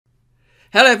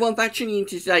Hello everyone, back tuning in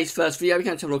to today's first video. We're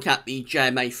going to have a look at the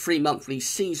JMA 3-monthly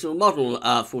seasonal model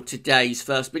for today's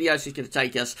first video. So it's going to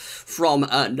take us from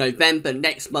November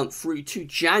next month through to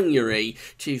January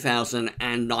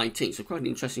 2019. So quite an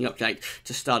interesting update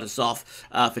to start us off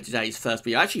for today's first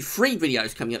video. Actually, 3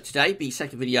 videos coming up today. The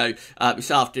second video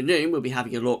this afternoon, we'll be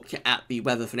having a look at the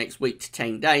weather for next week to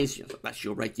 10 days. That's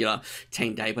your regular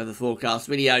 10-day weather forecast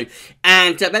video.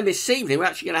 And then this evening, we're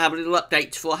actually going to have a little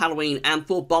update for Halloween and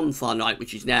for Bonfire Night,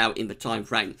 which is now in the time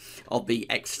frame of the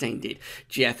extended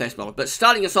GFS model. But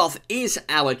starting us off is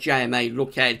our JMA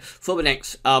look ahead for the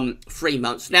next 3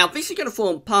 months. Now, this is going to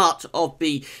form part of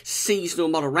the seasonal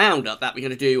model roundup that we're going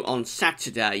to do on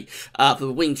Saturday for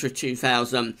the winter of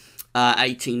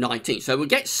 2018-19. So we'll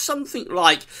get something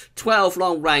like 12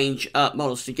 long-range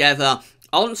models together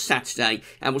on Saturday,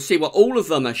 and we'll see what all of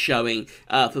them are showing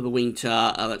for the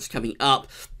winter that's coming up.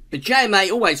 The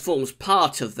JMA always forms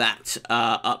part of that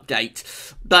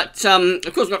update, but of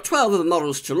course we've got 12 other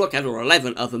models to look at, or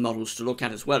 11 other models to look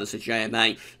at as well as the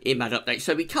JMA in that update,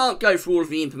 so we can't go through all of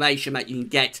the information that you can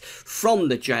get from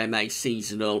the JMA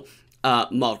seasonal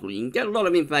model. You can get a lot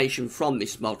of information from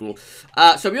this model,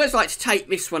 so we always like to take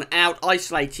this one out,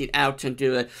 isolate it out, and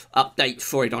do an update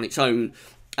for it on its own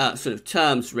sort of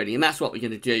terms, really, and that's what we're going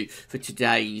to do for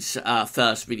today's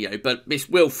first video. But this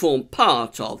will form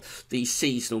part of the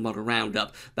seasonal model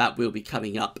roundup that will be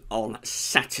coming up on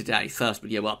Saturday. First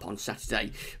video up on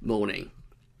Saturday morning.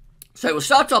 So we'll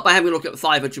start off by having a look at the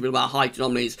 500 millibar height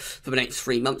anomalies for the next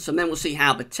 3 months, and then we'll see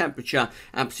how the temperature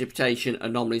and precipitation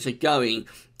anomalies are going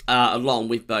along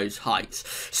with those heights.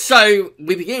 So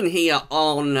we begin here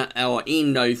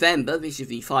in November. This is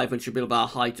the 500 millibar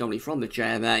height anomaly from the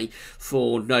JMA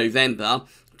for November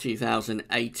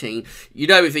 2018. You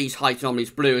know, with these height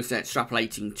anomalies, blue is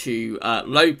extrapolating to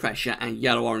low pressure, and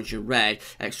yellow, orange and red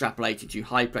extrapolating to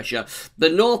high pressure. The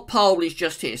North Pole is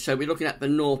just here, so we're looking at the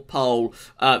North Pole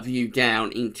view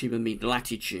down into the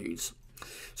mid-latitudes.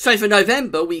 So for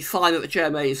November, we find that the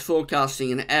JMA is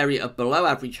forecasting an area of below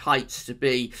average heights to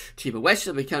be to the west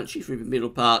of the country through the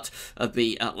middle part of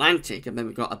the Atlantic, and then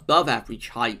we've got above average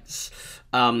heights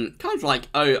kind of like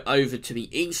over to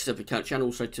the east of the country and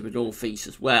also to the northeast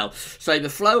as well. So the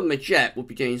flow and the jet will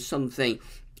be doing something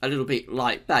a little bit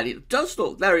like that. It does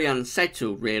look very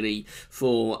unsettled, really,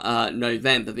 for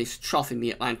November. This trough in the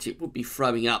Atlantic would be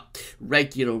throwing up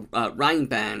regular rain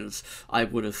bands, I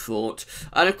would have thought.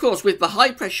 And of course, with the high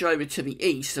pressure over to the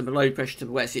east and the low pressure to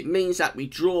the west, it means that we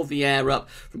draw the air up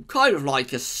from kind of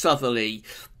like a southerly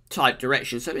type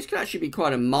direction. So this could actually be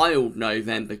quite a mild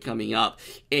November coming up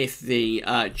if the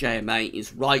JMA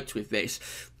is right with this.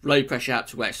 Low pressure out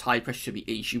to west, high pressure to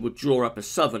the east, you would draw up a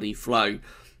southerly flow.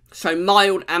 So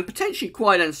mild and potentially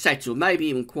quite unsettled, maybe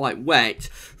even quite wet,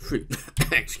 through,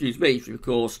 excuse me, through the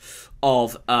course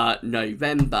of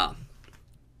November.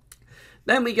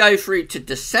 Then we go through to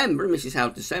December, and this is how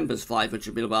December's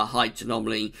 500 millibar height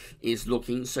anomaly is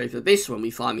looking. So for this one,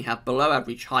 we find we have below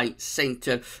average height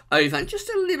centred over and just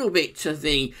a little bit to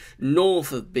the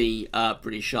north of the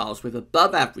British Isles, with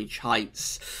above average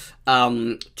heights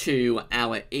to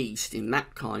our east in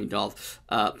that kind of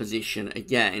position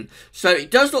again. So it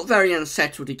does look very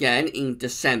unsettled again in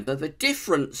December. The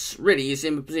difference really is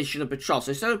in the position of the trough.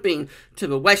 So instead of being to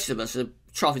the west of us, the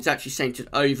trough is actually centred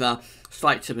over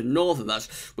slightly to the north of us,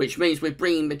 which means we're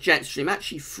bringing the jet stream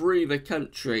actually through the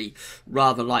country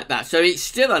rather like that. So it's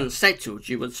still unsettled.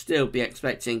 You would still be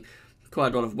expecting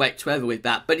quite a lot of wet weather with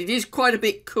that, but it is quite a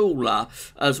bit cooler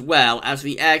as well, as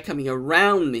the air coming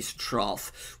around this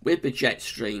trough with the jet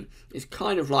stream is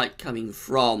kind of like coming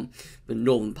from the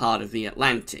northern part of the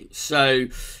Atlantic. So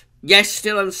yes,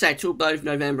 still unsettled, both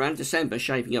November and December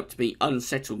shaping up to be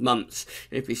unsettled months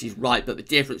if this is right, but the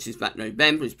difference is that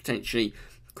November is potentially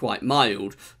quite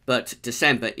mild, but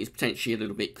December is potentially a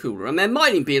little bit cooler, and there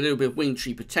might even be a little bit of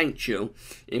wintry potential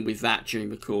in with that during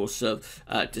the course of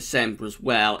December, as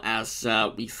well as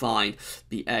we find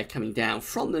the air coming down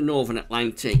from the northern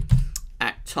Atlantic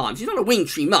at times. It's not a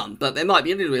wintry month, but there might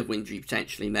be a little bit of wintry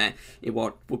potential in there in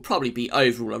what will probably be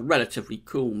overall a relatively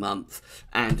cool month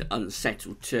and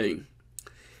unsettled too.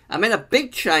 And then a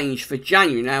big change for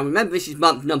January. Now remember, this is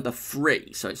month number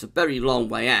 3, so it's a very long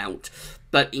way out.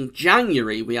 But in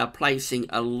January, we are placing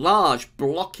a large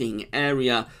blocking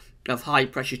area of high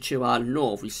pressure to our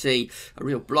north. We see a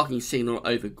real blocking signal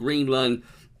over Greenland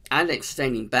and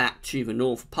extending back to the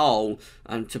North Pole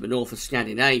and to the north of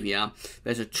Scandinavia.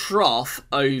 There's a trough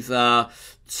over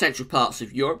central parts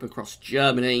of Europe, across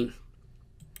Germany,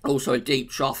 Also a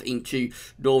deep trough into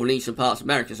northern eastern parts of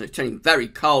America, so it's turning very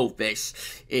cold this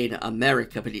in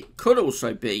America, but it could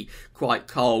also be quite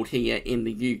cold here in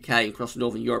the UK and across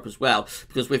northern Europe as well,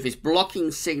 because with this blocking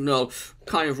signal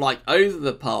kind of like over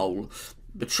the pole,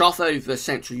 the trough over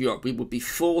Central Europe, we would be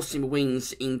forcing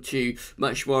winds into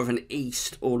much more of an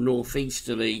east or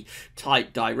northeasterly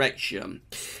type direction.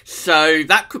 So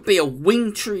that could be a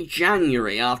wintry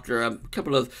January after a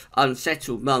couple of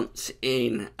unsettled months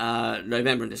in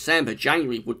November and December.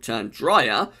 January would turn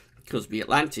drier because the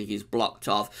Atlantic is blocked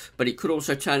off, but it could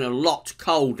also turn a lot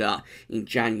colder in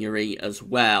January as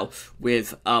well,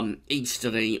 with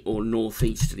easterly or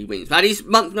northeasterly winds. That is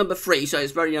month number 3, so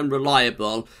it's very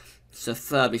unreliable. It's the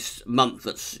furthest month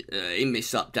that's in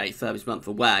this update, furthest month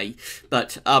away.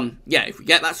 But, yeah, if we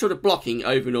get that sort of blocking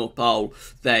over North Pole,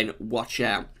 then watch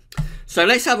out. So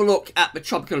let's have a look at the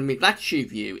tropical and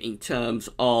mid-latitude view in terms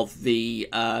of the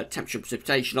temperature and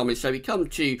precipitation on it. So we come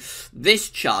to this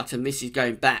chart, and this is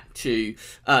going back to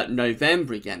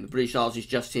November again. The British Isles is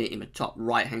just here in the top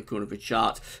right-hand corner of the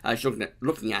chart as you're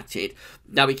looking at it.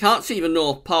 Now, we can't see the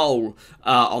North Pole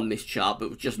on this chart,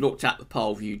 but we've just looked at the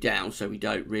pole view down, so we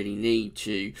don't really need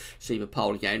to see the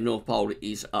pole again. North Pole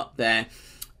is up there.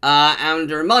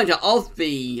 And a reminder of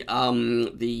the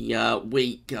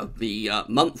week of the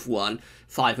month 1,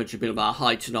 500 millibar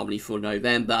height anomaly for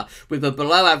November, with the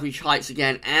below average heights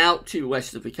again out to the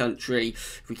west of the country.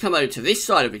 If we come over to this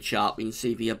side of the chart, we can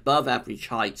see the above average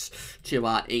heights to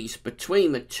our east.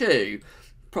 Between the two,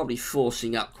 probably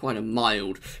forcing up quite a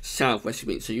mild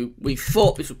southwesterly wind. So we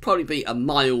thought this would probably be a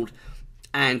mild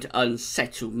and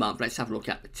unsettled month. Let's have a look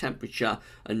at the temperature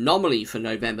anomaly for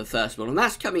November first of all, and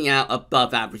that's coming out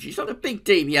above average. It's not a big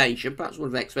deviation, perhaps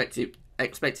would have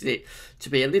expected it to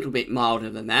be a little bit milder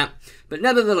than that, but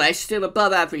nevertheless still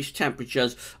above average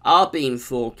temperatures are being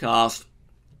forecast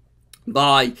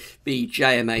by the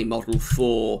JMA model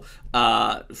for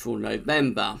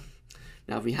November.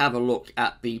 Now, if we have a look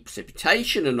at the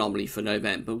precipitation anomaly for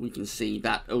November, we can see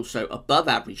that also above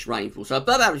average rainfall. So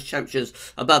above average temperatures,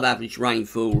 above average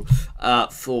rainfall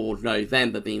for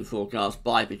November being forecast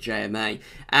by the JMA.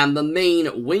 And the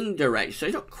mean wind direction, so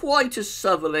it's not quite as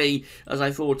southerly as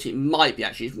I thought it might be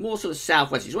actually. It's more sort of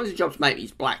southwest. It's always a job to make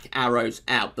these black arrows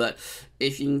out, but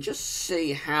if you can just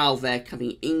see how they're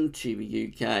coming into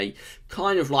the UK,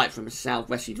 kind of like from a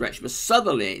southwesterly direction. The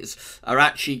southerlies are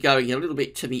actually going a little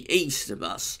bit to the east of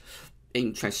us,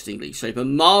 interestingly. So the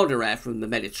milder air from the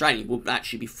Mediterranean will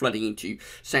actually be flooding into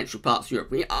central parts of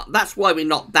Europe. That's why we're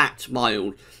not that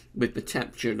mild with the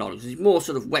temperature knowledge. It's more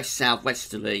sort of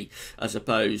west-southwesterly as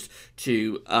opposed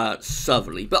to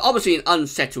southerly. But obviously an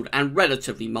unsettled and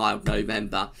relatively mild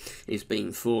November is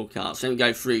being forecast. Then we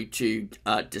go through to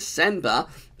December,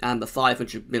 and the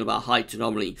 500 millibar height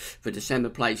anomaly for December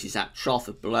places at trough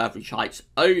of below average heights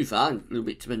over, and a little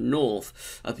bit to the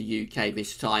north of the UK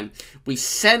this time. We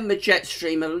send the jet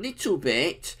stream a little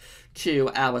bit to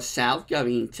our south,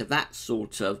 going into that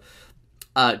sort of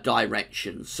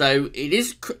direction. So it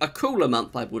is a cooler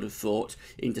month, I would have thought,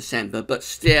 in December, but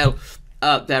still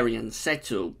very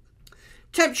unsettled.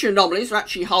 Temperature anomalies are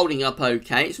actually holding up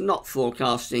okay. It's not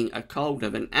forecasting a colder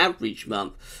than average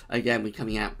month. Again, we're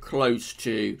coming out close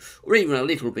to, or even a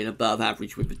little bit above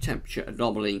average with the temperature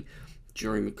anomaly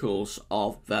during the course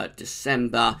of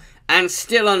December. And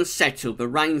still unsettled, the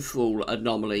rainfall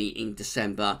anomaly in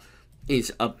December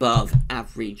is above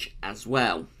average as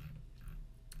well.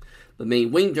 The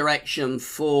mean wind direction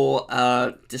for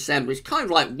December is kind of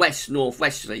like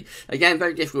west-northwesterly. Again,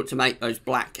 very difficult to make those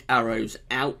black arrows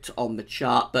out on the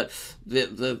chart, but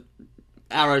the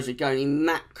arrows are going in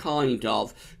that kind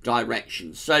of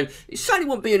direction. So it certainly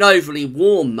won't be an overly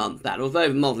warm month, that, although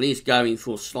the model is going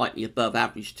for slightly above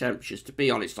average temperatures. To be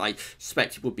honest, I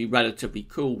suspect it would be relatively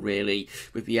cool, really,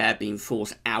 with the air being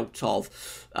forced out of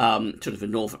sort of the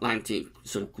North Atlantic,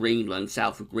 sort of Greenland,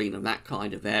 south of Greenland, that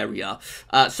kind of area.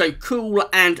 So cool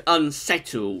and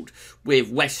unsettled with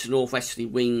west-northwesterly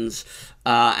winds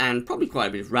and probably quite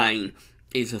a bit of rain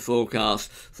is the forecast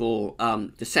for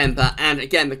December. And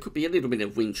again, there could be a little bit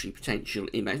of wintry potential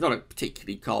in there. It's not a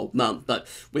particularly cold month, but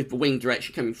with the wind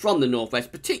direction coming from the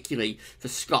northwest, particularly for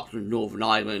Scotland, Northern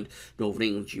Ireland, Northern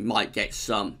England, you might get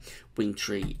some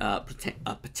wintry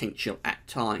potential at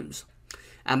times.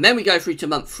 And then we go through to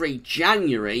month 3,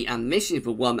 January, and this is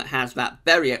the one that has that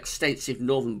very extensive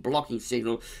northern blocking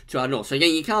signal to our north. So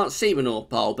again, you can't see the North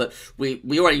Pole, but we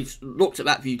already looked at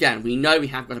that view down. We know we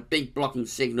have got a big blocking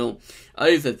signal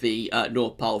over the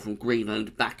North Pole from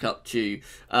Greenland back up to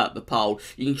the pole.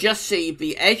 You can just see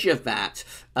the edge of that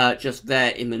just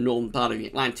there in the northern part of the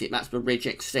Atlantic. That's the ridge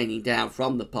extending down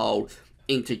from the pole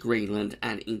into Greenland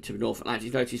and into the North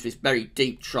Atlantic. Notice this very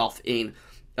deep trough in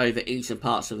over eastern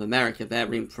parts of America.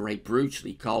 They're in for a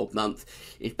brutally cold month,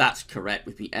 if that's correct,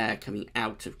 with the air coming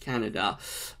out of Canada.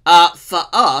 For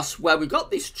us, where we've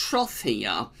got this trough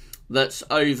here that's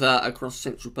over across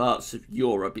central parts of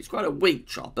Europe. It's quite a weak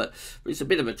trough, but it's a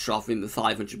bit of a trough in the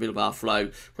 500 millibar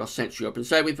flow across central Europe. And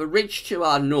so with the ridge to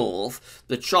our north,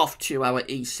 the trough to our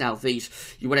east-southeast,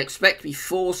 you would expect to be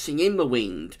forcing in the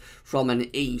wind from an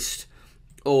east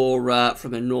or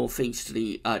from a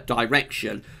northeasterly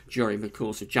direction during the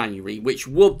course of January, which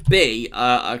would be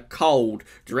a cold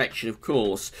direction, of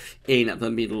course, in the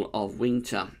middle of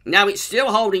winter. Now, it's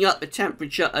still holding up the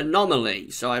temperature anomaly,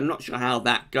 so I'm not sure how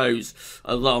that goes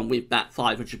along with that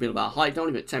 500 millibar height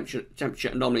anomaly, but temperature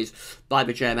anomalies by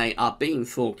the JMA are being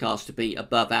forecast to be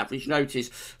above average. Notice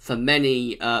for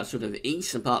many sort of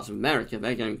eastern parts of America,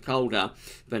 they're going colder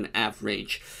than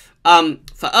average.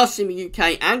 For us in the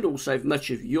UK and also much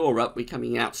of Europe, we're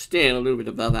coming out still a little bit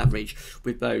above average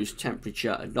with those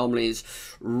temperature anomalies.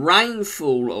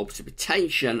 Rainfall or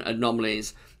precipitation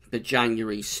anomalies for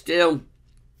January still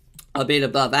a bit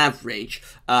above average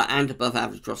and above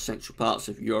average across central parts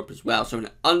of Europe as well. So an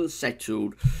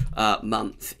unsettled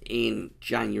month in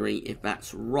January, if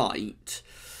that's right.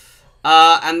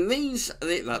 And these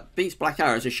black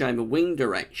arrows are showing the wind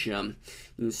direction.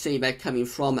 You can see they're coming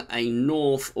from a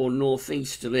north or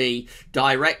northeasterly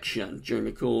direction during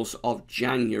the course of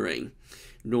January.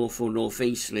 North or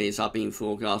northeasterlies are being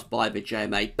forecast by the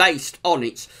JMA based on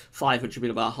its 500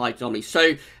 millibar height anomaly.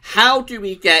 So how do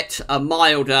we get a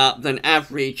milder than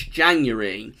average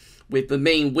January with the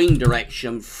mean wind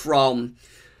direction from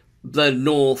the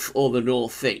north or the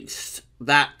northeast?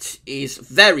 That is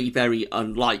very, very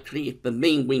unlikely if the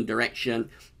mean wind direction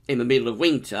in the middle of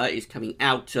winter is coming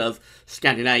out of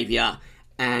Scandinavia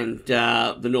and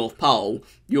the North Pole.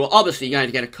 You're obviously going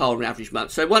to get a colder average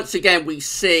month. So once again, we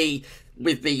see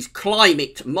with these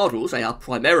climate models, they are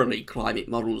primarily climate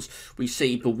models, we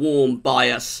see the warm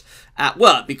bias at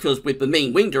work, because with the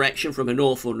mean wind direction from a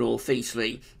north or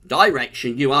northeasterly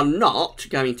direction, you are not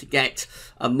going to get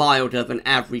a milder than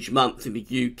average month in the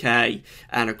UK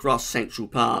and across central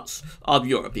parts of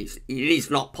Europe. It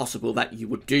is not possible that you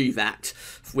would do that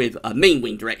with a mean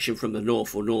wind direction from the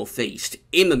north or northeast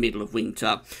in the middle of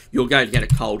winter. You're going to get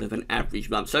a colder than average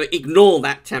month. So ignore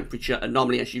that temperature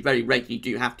anomaly, as you very regularly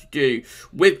do have to do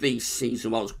with these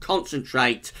seasonal models.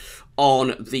 Concentrate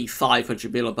on the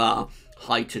 500 millibar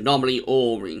height anomaly,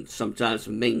 or in some terms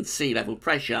the mean sea level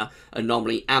pressure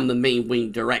anomaly, and the mean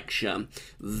wind direction.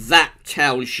 That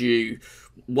tells you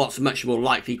what's much more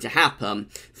likely to happen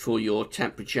for your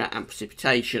temperature and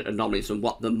precipitation anomalies and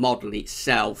what the model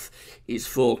itself is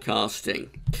forecasting.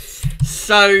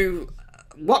 So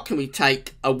what can we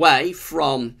take away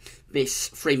from this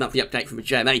 3-monthly update from the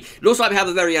JMA? It looks like we have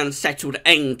a very unsettled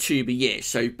end to the year.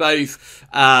 So both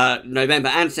November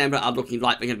and December are looking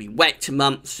like they're going to be wet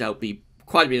months. There'll be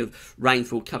quite a bit of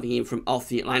rainfall coming in from off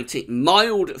the Atlantic.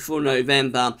 Mild for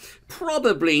November,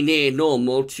 probably near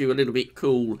normal to a little bit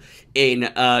cool in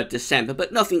December,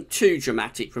 but nothing too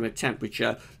dramatic from a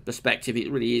temperature perspective.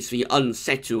 It really is the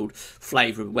unsettled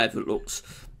flavour of weather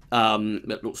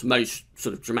that looks most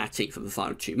sort of dramatic for the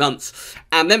final 2 months.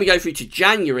 And then we go through to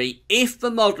January. If the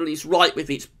model is right with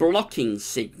its blocking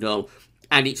signal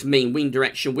and its mean wind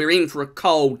direction, we're in for a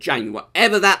cold January.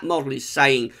 Whatever that model is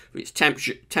saying for its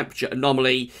temperature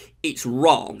anomaly, it's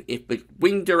wrong. If the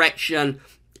wind direction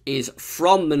is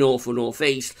from the north or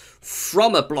northeast,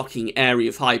 from a blocking area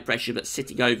of high pressure that's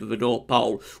sitting over the North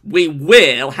Pole, we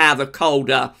will have a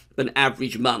colder than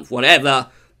average month, whatever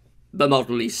the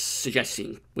model is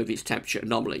suggesting with its temperature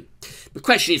anomaly. The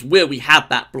question is, will we have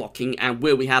that blocking, and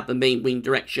will we have the mean wind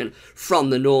direction from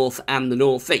the north and the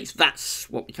northeast? That's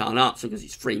what we can't answer because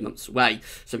it's 3 months away.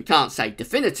 So we can't say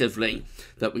definitively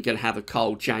that we're going to have a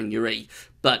cold January.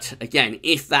 But again,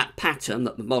 if that pattern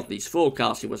that the model is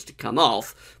forecasting was to come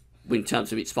off in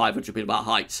terms of its 500 millibar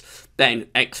heights, then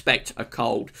expect a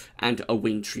cold and a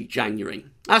wintry January.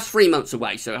 That's 3 months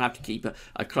away, so we'll have to keep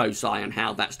a close eye on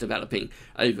how that's developing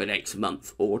over the next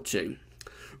month or two.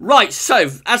 Right, so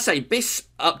as I say, this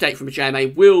update from the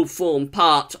JMA will form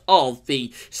part of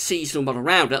the seasonal model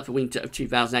roundup for winter of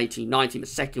 2018-19, the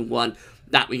second one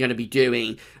that we're going to be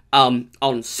doing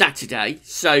on Saturday.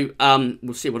 So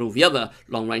we'll see what all the other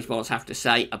long-range models have to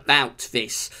say about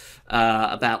this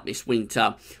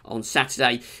winter on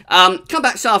Saturday. Come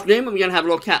back this afternoon when we're going to have a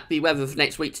look at the weather for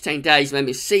next week to 10 days. And then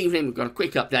this evening we've got a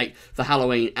quick update for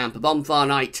Halloween and for Bonfire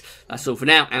Night. That's all for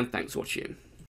now, and thanks for watching.